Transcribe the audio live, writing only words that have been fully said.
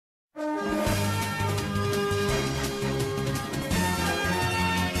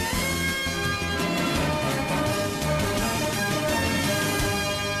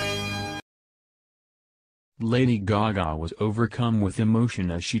Lady Gaga was overcome with emotion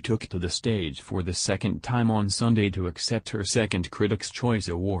as she took to the stage for the second time on Sunday to accept her second Critics' Choice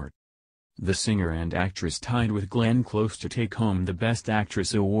Award. The singer and actress tied with Glenn Close to take home the Best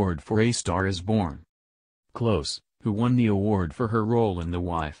Actress award for A Star Is Born. Close, who won the award for her role in The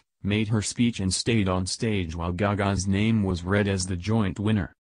Wife, made her speech and stayed on stage while Gaga's name was read as the joint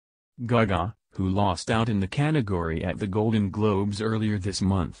winner. Gaga, who lost out in the category at the Golden Globes earlier this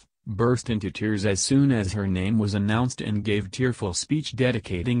month, burst into tears as soon as her name was announced and gave tearful speech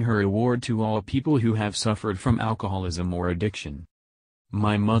dedicating her award to all people who have suffered from alcoholism or addiction.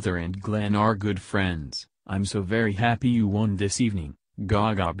 "My mother and Glenn are good friends. I'm so very happy you won this evening,"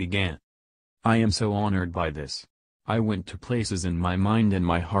 Gaga began. "I am so honored by this. I went to places in my mind and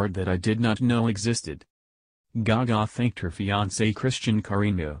my heart that I did not know existed." Gaga thanked her fiancé Christian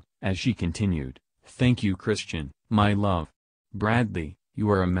Carino, as she continued, "Thank you Christian, my love. Bradley, you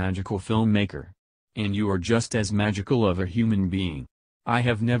are a magical filmmaker. And you are just as magical of a human being. I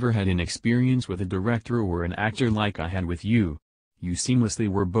have never had an experience with a director or an actor like I had with you. You seamlessly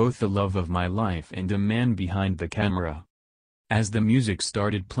were both the love of my life and a man behind the camera." As the music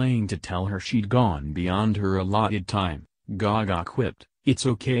started playing to tell her she'd gone beyond her allotted time, Gaga quipped, "It's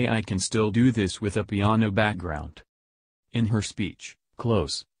okay, I can still do this with a piano background." In her speech,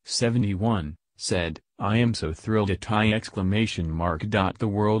 Close, 71, said, "I am so thrilled at The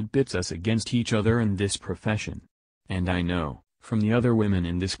world pits us against each other in this profession. And I know, from the other women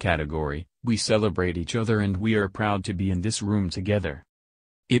in this category, we celebrate each other and we are proud to be in this room together."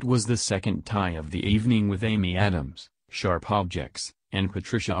 It was the second tie of the evening with Amy Adams, Sharp Objects, and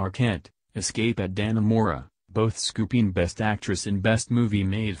Patricia Arquette, Escape at Dannemora, both scooping Best Actress and Best Movie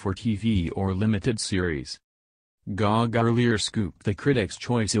Made for TV or Limited Series. Gaga earlier scooped the Critics'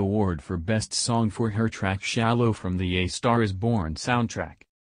 Choice Award for Best Song for her track Shallow from the A Star Is Born soundtrack.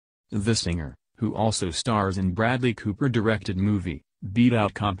 The singer, who also stars in Bradley Cooper-directed movie, beat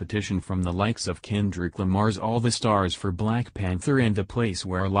out competition from the likes of Kendrick Lamar's All the Stars for Black Panther and The Place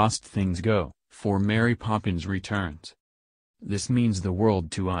Where Lost Things Go, for Mary Poppins Returns. "This means the world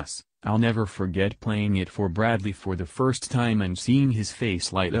to us. I'll never forget playing it for Bradley for the first time and seeing his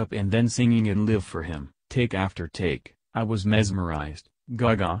face light up and then singing it live for him, take after take. I was mesmerized,"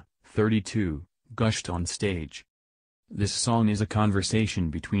 Gaga, 32, gushed on stage. "This song is a conversation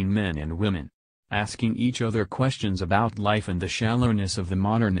between men and women, asking each other questions about life and the shallowness of the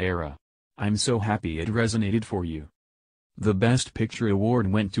modern era. I'm so happy it resonated for you." The Best Picture award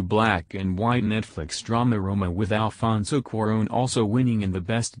went to black and white Netflix drama Roma, with Alfonso Cuarón also winning in the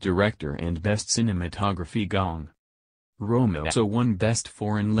Best Director and Best Cinematography Gong. Roma also won Best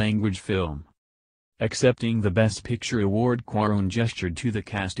Foreign Language Film. Accepting the Best Picture award, Cuarón gestured to the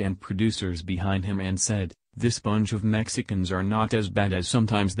cast and producers behind him and said, "This bunch of Mexicans are not as bad as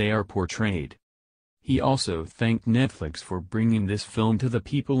sometimes they are portrayed." He also thanked Netflix for bringing this film to the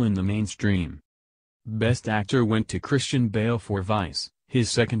people in the mainstream. Best Actor went to Christian Bale for Vice, his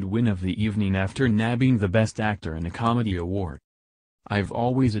second win of the evening after nabbing the Best Actor in a Comedy award. "I've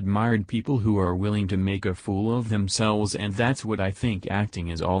always admired people who are willing to make a fool of themselves, and that's what I think acting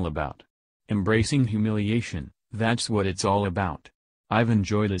is all about. Embracing humiliation, that's what it's all about. I've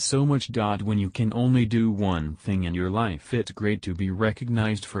enjoyed it so much. When you can only do one thing in your life, it's great to be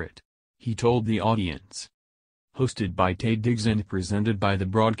recognized for it," he told the audience. Hosted by Taye Diggs and presented by the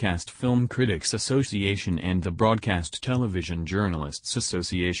Broadcast Film Critics Association and the Broadcast Television Journalists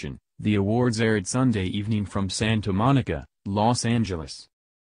Association, the awards aired Sunday evening from Santa Monica, Los Angeles.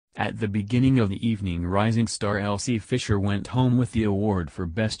 At the beginning of the evening, rising star Elsie Fisher went home with the award for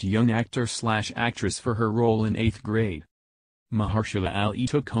Best Young Actor/Actress for her role in 8th Grade. Mahershala Ali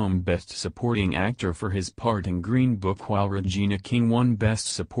took home Best Supporting Actor for his part in Green Book, while Regina King won Best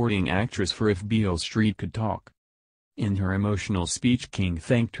Supporting Actress for If Beale Street Could Talk. In her emotional speech, King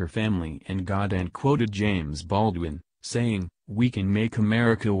thanked her family and God and quoted James Baldwin, saying, "We can make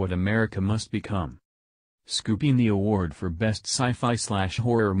America what America must become." Scooping the award for Best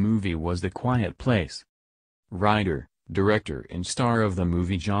Sci-Fi/Horror Movie was The Quiet Place. Writer, director and star of the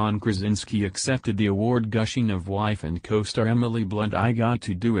movie John Krasinski accepted the award, gushing of wife and co-star Emily Blunt, "I got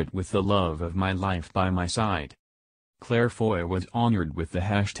to do it with the love of my life by my side." Claire Foy was honored with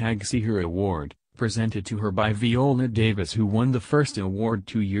the #See Her Award, presented to her by Viola Davis, who won the first award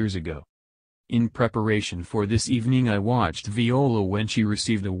 2 years ago. "In preparation for this evening I watched Viola when she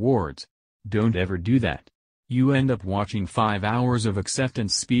received awards. Don't ever do that. You end up watching 5 hours of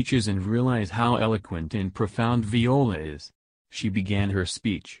acceptance speeches and realize how eloquent and profound Viola is." She began her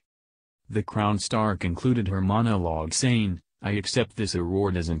speech. The Crown star concluded her monologue saying, "I accept this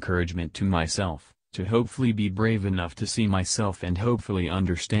award as encouragement to myself, to hopefully be brave enough to see myself and hopefully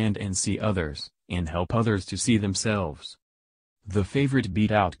understand and see others, and help others to see themselves. The Favorite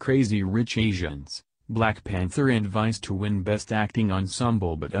beat out Crazy Rich Asians, Black Panther and Vice to win Best Acting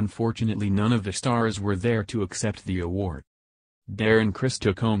Ensemble, but unfortunately none of the stars were there to accept the award. Darren Criss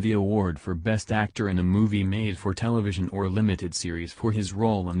took home the award for Best Actor in a Movie Made for Television or Limited Series for his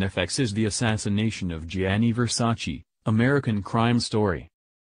role in FX's The Assassination of Gianni Versace, American Crime Story.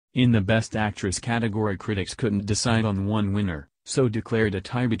 In the Best Actress category, critics couldn't decide on one winner, so declared a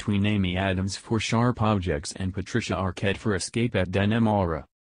tie between Amy Adams for Sharp Objects and Patricia Arquette for Escape at Dannemora.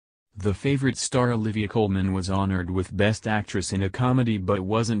 The Favorite star Olivia Colman was honored with Best Actress in a Comedy but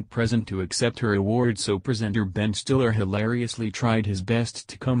wasn't present to accept her award, so presenter Ben Stiller hilariously tried his best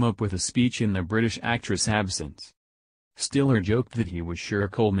to come up with a speech in the British actress' absence. Stiller joked that he was sure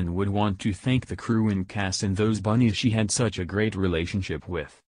Colman would want to thank the crew and cast and those bunnies she had such a great relationship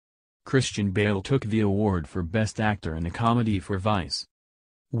with. Christian Bale took the award for Best Actor in a Comedy for Vice.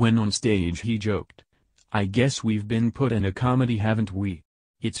 When on stage he joked, "I guess we've been put in a comedy, haven't we?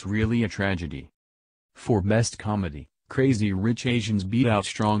 It's really a tragedy." For Best Comedy, Crazy Rich Asians beat out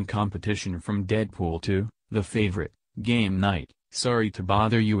strong competition from Deadpool 2, The Favorite, Game Night, Sorry to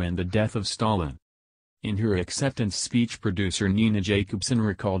Bother You and The Death of Stalin. In her acceptance speech, producer Nina Jacobson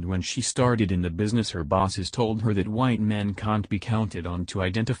recalled when she started in the business her bosses told her that white men can't be counted on to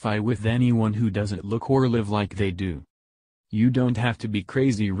identify with anyone who doesn't look or live like they do. "You don't have to be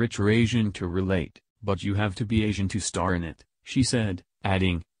crazy rich or Asian to relate, but you have to be Asian to star in it," she said,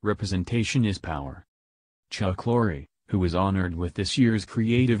 adding, "Representation is power." Chuck Lorre, who was honored with this year's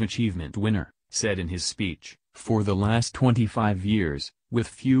Creative Achievement winner, said in his speech, "For the last 25 years, with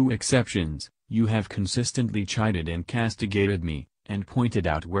few exceptions, you have consistently chided and castigated me, and pointed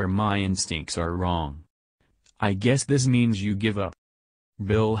out where my instincts are wrong. I guess this means you give up."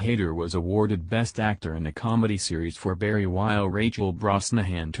 Bill Hader was awarded Best Actor in a Comedy Series for Barry, while Rachel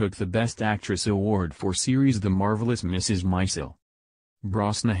Brosnahan took the Best Actress award for series The Marvelous Mrs. Maisel.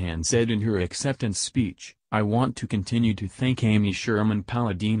 Brosnahan said in her acceptance speech, "I want to continue to thank Amy Sherman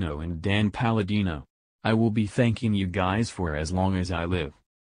Palladino and Dan Palladino. I will be thanking you guys for as long as I live."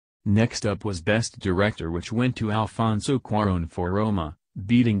 Next up was Best Director, which went to Alfonso Cuarón for Roma,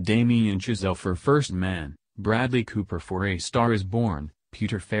 beating Damien Chazelle for First Man, Bradley Cooper for A Star is Born,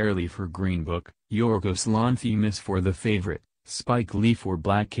 Peter Farrelly for Green Book, Yorgos Lanthimos for The Favorite, Spike Lee for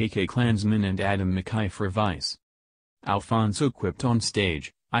Black Klansman and Adam McKay for Vice. Alfonso quipped on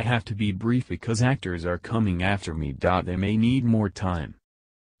stage, "I have to be brief because actors are coming after me. They may need more time."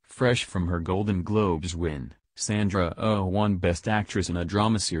 Fresh from her Golden Globes win, Sandra Oh won Best Actress in a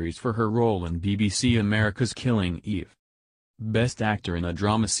Drama Series for her role in BBC America's Killing Eve. Best Actor in a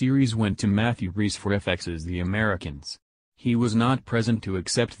Drama Series went to Matthew Rhys for FX's The Americans. He was not present to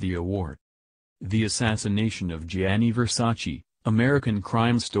accept the award. The Assassination of Gianni Versace, American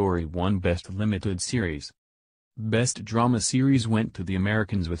Crime Story won Best Limited Series. Best Drama Series went to The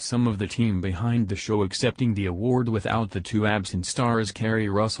Americans, with some of the team behind the show accepting the award without the two absent stars Kerry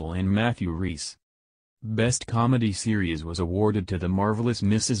Russell and Matthew Rhys. Best Comedy Series was awarded to The Marvelous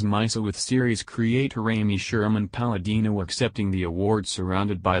Mrs. Maisel, with series creator Amy Sherman Palladino accepting the award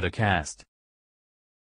surrounded by the cast.